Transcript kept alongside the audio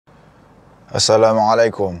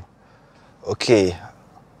Assalamualaikum. Okey.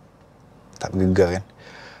 Tak bergegar kan?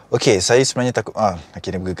 Okey, saya sebenarnya takut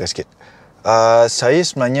akhirnya bergegar sikit. Saya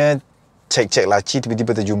sebenarnya cek laci,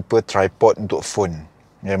 tiba-tiba terjumpa tripod untuk phone.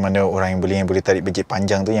 Yang mana orang yang boleh tarik bejit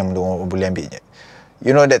panjang tu, yang boleh ambil.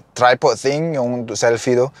 You know that tripod thing yang untuk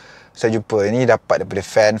selfie tu? Saya jumpa. Ini dapat daripada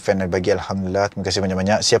fan dah bagi, alhamdulillah. Terima kasih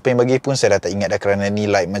banyak-banyak. Siapa yang bagi pun saya dah tak ingat dah, kerana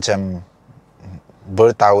ni like macam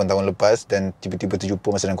bertahun-tahun lepas dan tiba-tiba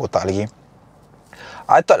terjumpa masa dalam kotak lagi.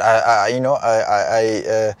 I thought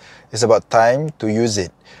it's about time to use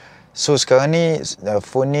it. So sekarang ni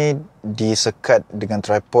phone ni disekat dengan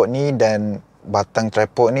tripod ni, dan batang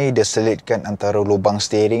tripod ni dia selitkan antara lubang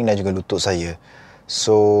steering dan juga lutut saya.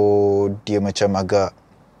 So dia macam agak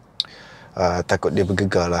takut dia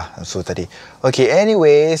bergegar lah. So tadi okay,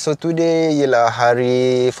 anyway, so today ialah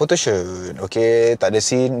hari photoshoot. Okay, tak ada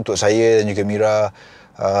scene untuk saya dan juga Mira.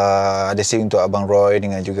 Ada scene untuk Abang Roy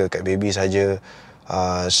dengan juga Kak Baby saja.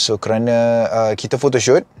 So kerana kita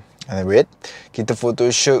photoshoot, kita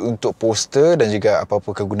photoshoot untuk poster dan juga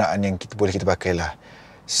apa-apa kegunaan yang boleh kita pakai lah.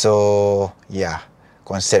 So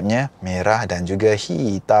konsepnya merah dan juga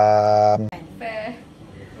hitam.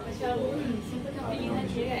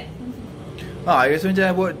 I rasa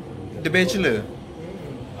macam buat The Bachelor.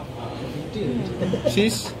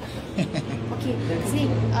 Sis. Okay, sini.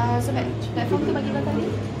 Sebab platform tu bagi belakang ni.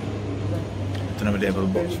 Itu nama dia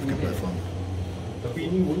Veloqq, bukan platform. Tapi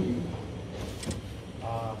ini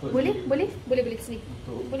boleh? Boleh ke sini?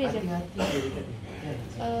 Boleh je.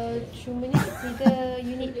 Cumanya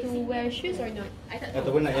you need to wear shoes or not?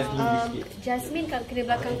 Ataupun nak yang tinggi sikit. Jasmine kat kena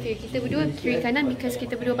belakang tu. Kita berdua kiri kanan because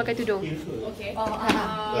kita berdua pakai tudung. Okay.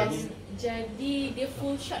 Yes. Jadi dia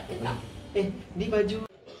full shot ke tak? Ni baju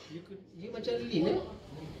you macam Lin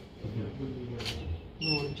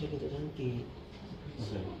macam tak cantik.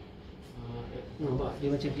 Nampak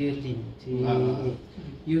dia macam dia Lin.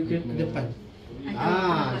 You ke depan.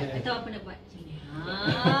 Tahu apa nak buat macam ni.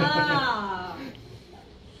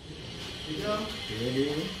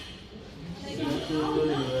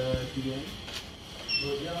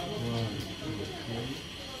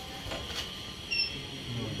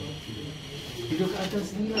 Duduk kat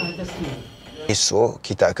atas ni lah, atas ni. Esok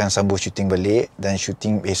kita akan sambung syuting balik, dan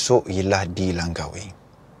syuting esok ialah di Langkawi.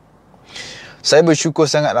 Saya bersyukur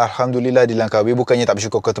sangat, alhamdulillah, di Langkawi. Bukannya tak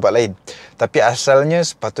bersyukur ke tempat lain, tapi asalnya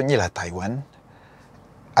sepatutnya lah Taiwan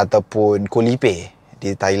ataupun Koh Lipe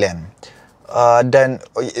di Thailand. Dan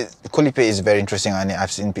Koh Lipe is very interesting.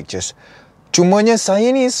 I've seen pictures. Cumanya saya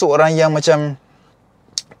ni seorang yang macam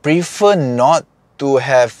prefer not to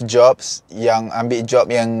have jobs yang ambil job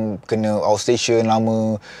yang kena outstation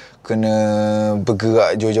lama, kena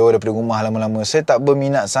bergerak jauh-jauh daripada rumah lama-lama. Saya tak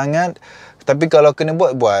berminat sangat. Tapi kalau kena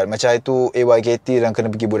buat macam itu AYKT dan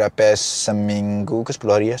kena pergi Budapest seminggu ke 10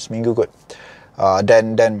 hari ya, seminggu kot.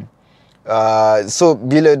 So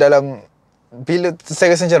bila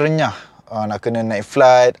saya rasa macam renyah nak kena naik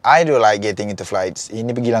flight. I don't like getting into flights.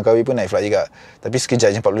 Ini pergi Langkawi pun naik flight juga, tapi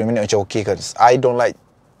sekejap je 40 minit macam okay kan. I don't like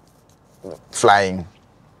flying.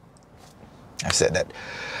 I've said that.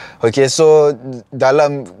 Okay, so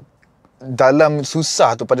dalam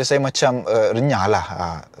susah tu pada saya macam renyah lah.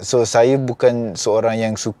 So saya bukan seorang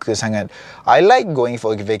yang suka sangat. I like going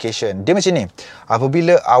for a vacation. Dia macam ni,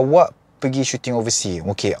 apabila awak pergi shooting overseas,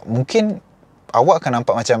 okay, mungkin awak akan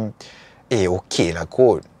nampak macam okay lah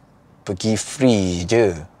kot, pergi free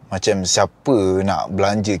je. Macam siapa nak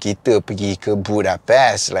belanja kita pergi ke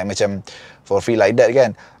Budapest, like macam for free like that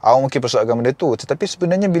kan. Awak mungkin persoalkan benda tu. Tetapi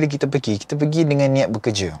sebenarnya bila kita pergi dengan niat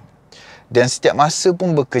bekerja. Dan setiap masa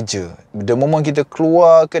pun bekerja. The moment kita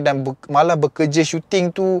keluar ke dan malah bekerja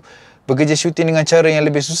syuting dengan cara yang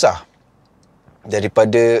lebih susah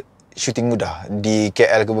daripada syuting mudah di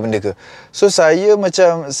KL ke benda ke. So saya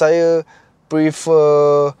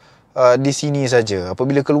prefer di sini saja.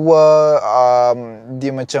 Apabila keluar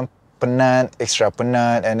dia macam penat, extra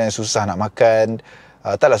penat, and then susah nak makan.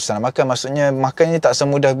 Taklah susah nak makan, maksudnya makannya tak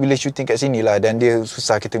semudah bila shooting kat sini lah, dan dia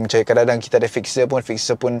susah kita mencari. Kadang-kadang kita ada fixer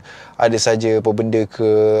pun ada saja apa benda ke,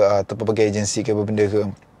 atau pelbagai agensi ke apa benda ke.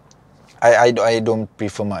 I don't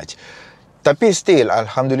prefer much. Tapi still,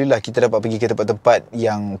 alhamdulillah kita dapat pergi ke tempat-tempat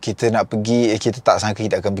yang kita nak pergi, kita tak sangka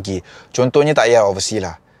kita akan pergi. Contohnya tak payah overseas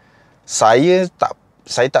lah. Saya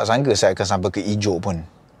tak sangka saya akan sampai ke Ijuk pun.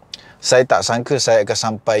 Saya tak sangka saya akan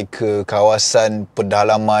sampai ke kawasan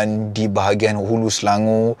pedalaman di bahagian hulu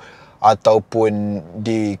Selangor, ataupun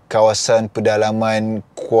di kawasan pedalaman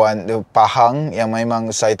Pahang yang memang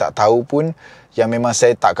saya tak tahu pun, yang memang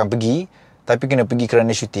saya tak akan pergi, tapi kena pergi kerana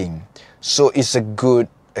shooting. So it's a good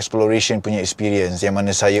exploration punya experience yang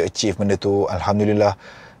mana saya achieve benda tu, alhamdulillah,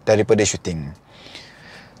 daripada shooting.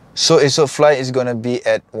 So esok flight is gonna be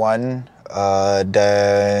at 1,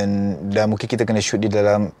 dan mungkin kita kena shoot di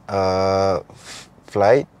dalam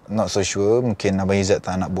flight. Not so sure, mungkin Abang Izzat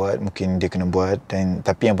tak nak buat, mungkin dia kena buat.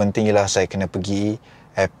 Tapi yang penting ialah saya kena pergi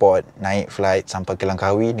airport, naik flight sampai ke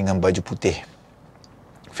Langkawi dengan baju putih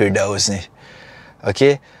Firdaus ni.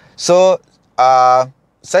 Okay, so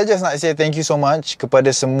saya just nak say thank you so much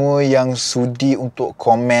kepada semua yang sudi untuk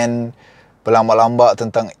komen berlambak-lambak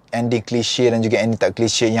tentang ending klise dan juga ending tak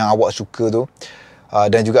klise yang awak suka tu.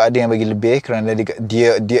 Dan juga ada yang bagi lebih kerana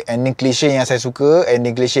dia ending klise yang saya suka,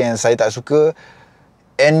 ending klise yang saya tak suka,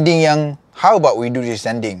 ending yang how about we do this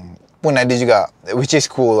ending pun ada juga, which is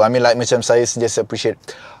cool. I mean like macam saya just appreciate,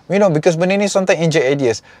 you know, because benda ni sometimes inject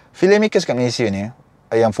ideas. Filmmakers kat Malaysia ni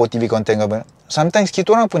yang 4TV content ke apa, sometimes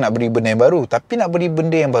kita orang pun nak beri benda yang baru, tapi nak beri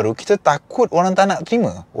benda yang baru kita takut orang tak nak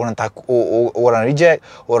terima, orang takut orang reject,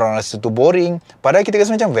 orang rasa tu boring, padahal kita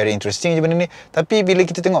rasa macam very interesting je benda ni. Tapi bila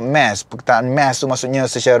kita tengok mass, perkataan mass tu maksudnya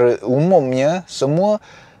secara umumnya semua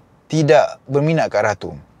tidak berminat ke arah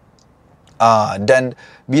tu. Dan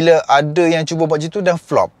bila ada yang cuba buat macam tu dan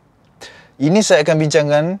flop, ini saya akan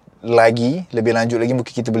bincangkan lagi, lebih lanjut lagi,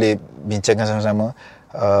 mungkin kita boleh bincangkan sama-sama.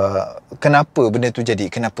 Kenapa benda tu jadi,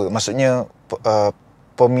 kenapa, maksudnya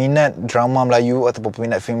peminat drama Melayu ataupun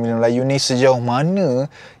peminat filem Melayu ni sejauh mana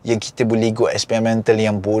yang kita boleh go eksperimental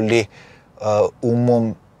yang boleh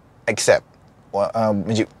umum accept,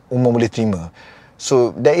 umum boleh terima.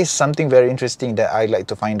 So that is something very interesting that I like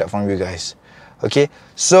to find out from you guys. Okay,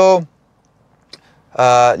 so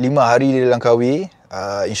 5 hari di Langkawi,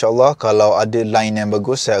 InsyaAllah kalau ada line yang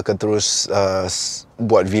bagus saya akan terus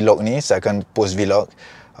buat vlog ni, saya akan post vlog.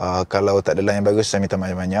 Kalau tak ada line yang bagus saya minta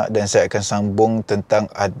banyak-banyak, dan saya akan sambung tentang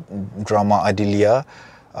drama Adilia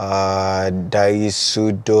dari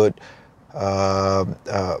sudut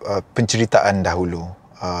penceritaan dahulu,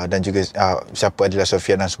 dan juga siapa Adila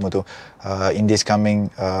Sofia dan semua tu in this coming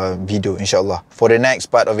video insyaAllah for the next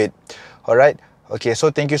part of it. Alright. Okay,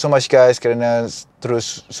 so thank you so much guys kerana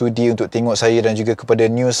terus sudi untuk tengok saya, dan juga kepada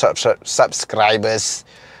new subscribers.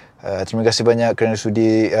 Terima kasih banyak kerana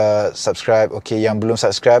sudi subscribe. Okay, yang belum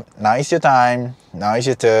subscribe, now is your time, now is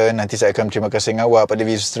your turn. Nanti saya akan terima kasih dengan awak pada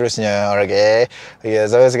video seterusnya. Okay,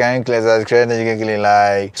 so sekarang klik subscribe dan juga klik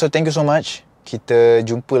like. So thank you so much. Kita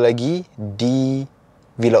jumpa lagi di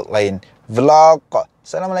vlog lain. Veloqq.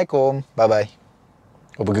 Assalamualaikum. Bye bye.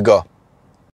 Bergegar.